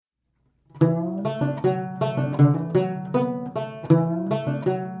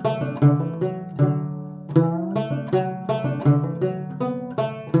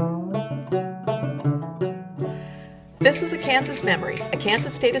Kansas Memory, a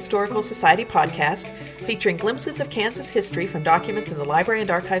Kansas State Historical Society podcast featuring glimpses of Kansas history from documents in the Library and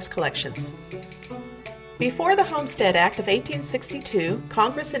Archives collections. Before the Homestead Act of 1862,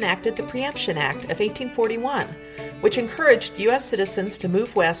 Congress enacted the Preemption Act of 1841, which encouraged U.S. citizens to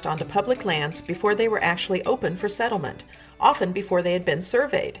move west onto public lands before they were actually open for settlement, often before they had been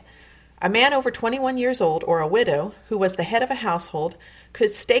surveyed. A man over 21 years old or a widow, who was the head of a household,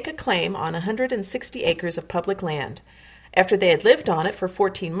 could stake a claim on 160 acres of public land. After they had lived on it for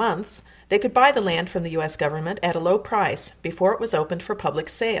 14 months, they could buy the land from the U.S. government at a low price before it was opened for public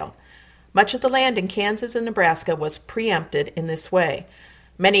sale. Much of the land in Kansas and Nebraska was preempted in this way.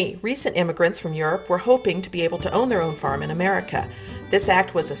 Many recent immigrants from Europe were hoping to be able to own their own farm in America. This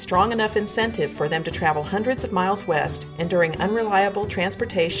act was a strong enough incentive for them to travel hundreds of miles west, enduring unreliable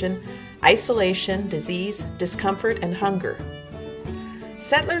transportation, isolation, disease, discomfort, and hunger.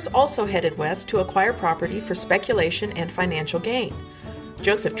 Settlers also headed west to acquire property for speculation and financial gain.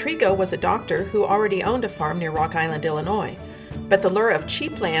 Joseph Trego was a doctor who already owned a farm near Rock Island, Illinois. But the lure of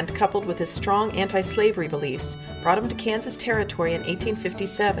cheap land, coupled with his strong anti-slavery beliefs, brought him to Kansas Territory in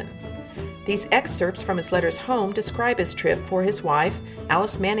 1857. These excerpts from his letters home describe his trip for his wife,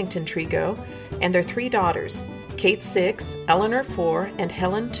 Alice Mannington Trego, and their three daughters, Kate 6, Eleanor 4, and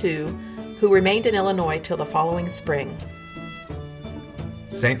Helen 2, who remained in Illinois till the following spring.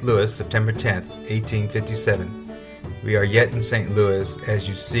 St. Louis, September 10th, 1857. We are yet in St. Louis, as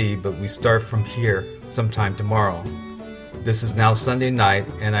you see, but we start from here sometime tomorrow. This is now Sunday night,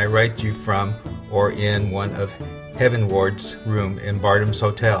 and I write you from or in one of Heavenward's room in Bardham's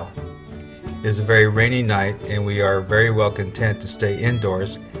Hotel. It is a very rainy night, and we are very well content to stay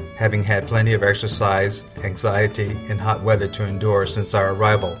indoors, having had plenty of exercise, anxiety, and hot weather to endure since our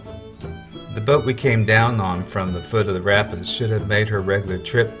arrival. The boat we came down on from the foot of the rapids should have made her regular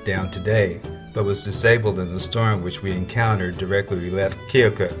trip down today, but was disabled in the storm which we encountered directly we left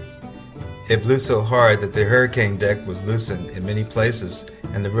Keokuk. It blew so hard that the hurricane deck was loosened in many places,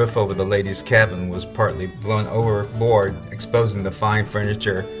 and the roof over the ladies' cabin was partly blown overboard, exposing the fine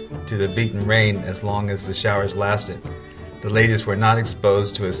furniture to the beaten rain as long as the showers lasted. The ladies were not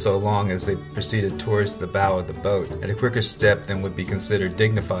exposed to it so long as they proceeded towards the bow of the boat, at a quicker step than would be considered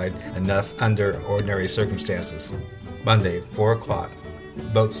dignified enough under ordinary circumstances. Monday, 4 o'clock.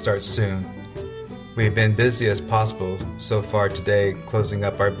 Boat starts soon. We have been busy as possible so far today, closing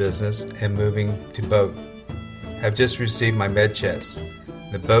up our business and moving to boat. Have just received my med chest.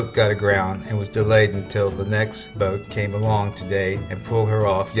 The boat got aground and was delayed until the next boat came along today and pulled her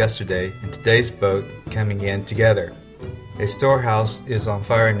off yesterday, and today's boat coming in together. A storehouse is on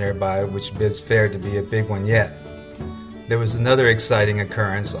fire nearby, which bids fair to be a big one yet. There was another exciting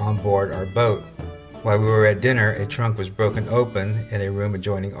occurrence on board our boat. While we were at dinner, a trunk was broken open in a room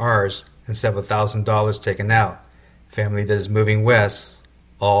adjoining ours, and several $1,000s taken out. Family that is moving west,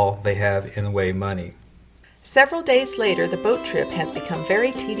 all they have in the way money. Several days later, the boat trip has become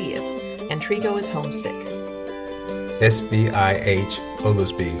very tedious, and Trego is homesick. SBIH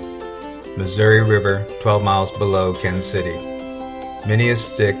Oglesby, Missouri River, 12 miles below Kansas City. Many a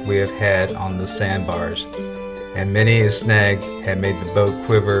stick we have had on the sandbars, and many a snag had made the boat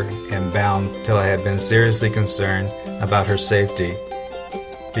quiver and bound till I had been seriously concerned about her safety,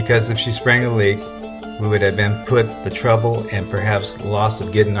 because if she sprang a leak, we would have been put the trouble and perhaps loss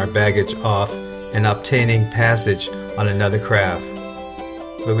of getting our baggage off and obtaining passage on another craft.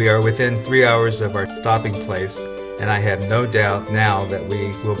 But we are within 3 hours of our stopping place, and I have no doubt now that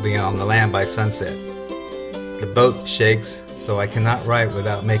we will be on the land by sunset. The boat shakes, so I cannot write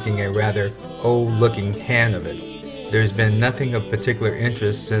without making a rather old-looking hand of it. There has been nothing of particular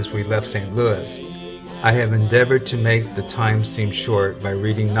interest since we left St. Louis. I have endeavored to make the time seem short by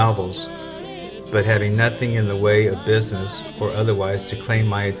reading novels, but having nothing in the way of business or otherwise to claim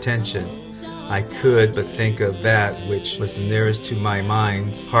my attention, I could but think of that which was the nearest to my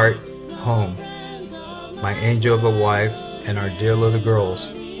mind's heart, home, my angel of a wife, and our dear little girls.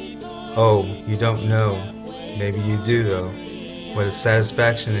 Oh, you don't know, maybe you do though, what a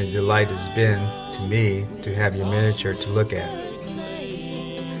satisfaction and delight it has been to me to have your miniature to look at.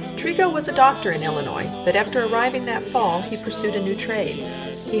 Trego was a doctor in Illinois, but after arriving that fall, he pursued a new trade.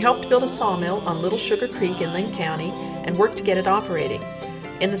 He helped build a sawmill on Little Sugar Creek in Linn County and worked to get it operating.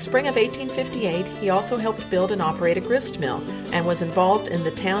 In the spring of 1858, he also helped build and operate a grist mill and was involved in the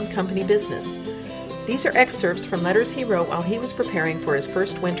town company business. These are excerpts from letters he wrote while he was preparing for his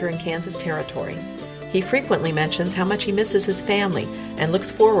first winter in Kansas Territory. He frequently mentions how much he misses his family and looks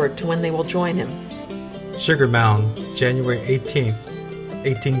forward to when they will join him. Sugar Mound, January 18th,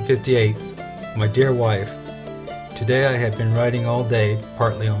 1858. My dear wife, today I have been writing all day,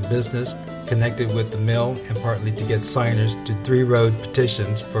 partly on business, connected with the mill and partly to get signers to 3-road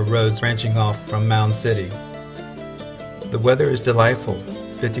petitions for roads branching off from Mound City. The weather is delightful,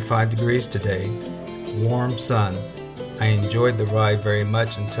 55 degrees today, warm sun. I enjoyed the ride very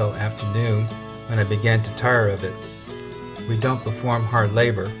much until afternoon when I began to tire of it. We don't perform hard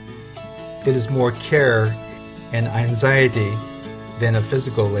labor. It is more care and anxiety than a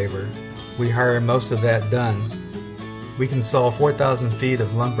physical labor. We hire most of that done. We can saw 4,000 feet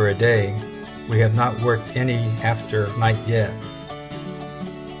of lumber a day. We have not worked any after night yet.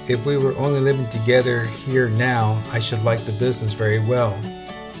 If we were only living together here now, I should like the business very well.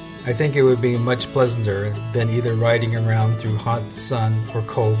 I think it would be much pleasanter than either riding around through hot sun or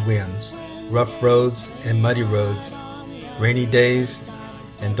cold winds, rough roads and muddy roads, rainy days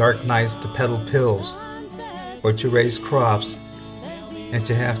and dark nights to peddle pills, or to raise crops and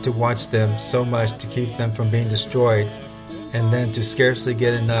to have to watch them so much to keep them from being destroyed, and then to scarcely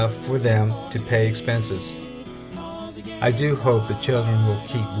get enough for them to pay expenses. I do hope the children will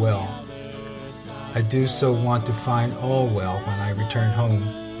keep well. I do so want to find all well when I return home.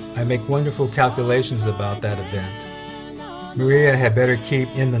 I make wonderful calculations about that event. Maria had better keep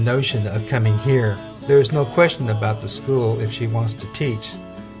in the notion of coming here. There is no question about the school if she wants to teach.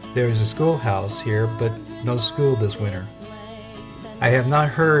 There is a schoolhouse here, but no school this winter. I have not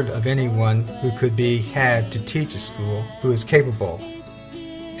heard of anyone who could be had to teach a school who is capable.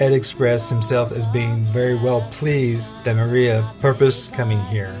 Ed expressed himself as being very well pleased that Maria purposed coming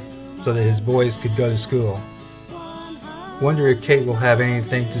here so that his boys could go to school. Wonder if Kate will have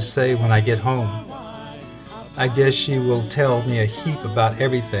anything to say when I get home. I guess she will tell me a heap about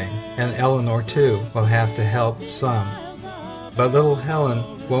everything, and Eleanor too will have to help some. But little Helen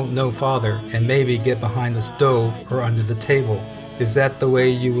won't know father and maybe get behind the stove or under the table. Is that the way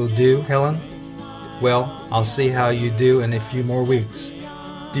you will do, Helen? Well, I'll see how you do in a few more weeks.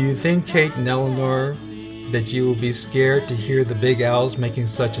 Do you think, Kate and Eleanor, that you will be scared to hear the big owls making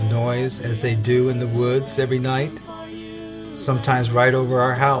such a noise as they do in the woods every night? Sometimes right over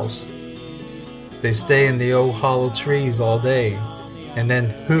our house. They stay in the old hollow trees all day, and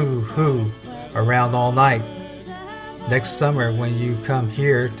then hoo around all night. Next summer, when you come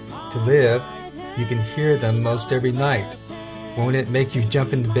here to live, you can hear them most every night. Won't it make you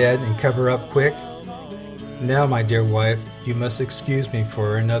jump into bed and cover up quick? Now, my dear wife, you must excuse me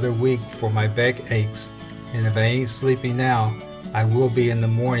for another week, for my back aches, and if I ain't sleepy now, I will be in the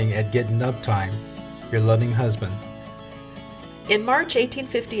morning at getting up time. Your loving husband. In March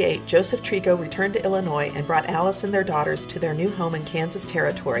 1858, Joseph Trego returned to Illinois and brought Alice and their daughters to their new home in Kansas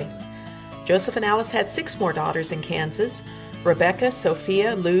Territory. Joseph and Alice had 6 more daughters in Kansas: Rebecca,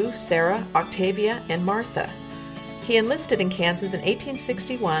 Sophia, Lou, Sarah, Octavia, and Martha. He enlisted in Kansas in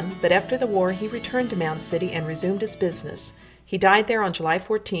 1861, but after the war he returned to Mound City and resumed his business. He died there on July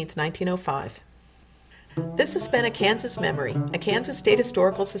 14, 1905. This has been A Kansas Memory, a Kansas State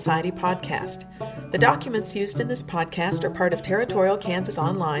Historical Society podcast. The documents used in this podcast are part of Territorial Kansas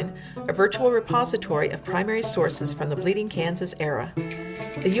Online, a virtual repository of primary sources from the Bleeding Kansas era.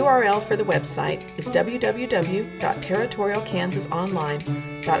 The URL for the website is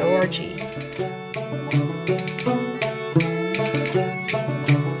www.territorialkansasonline.org.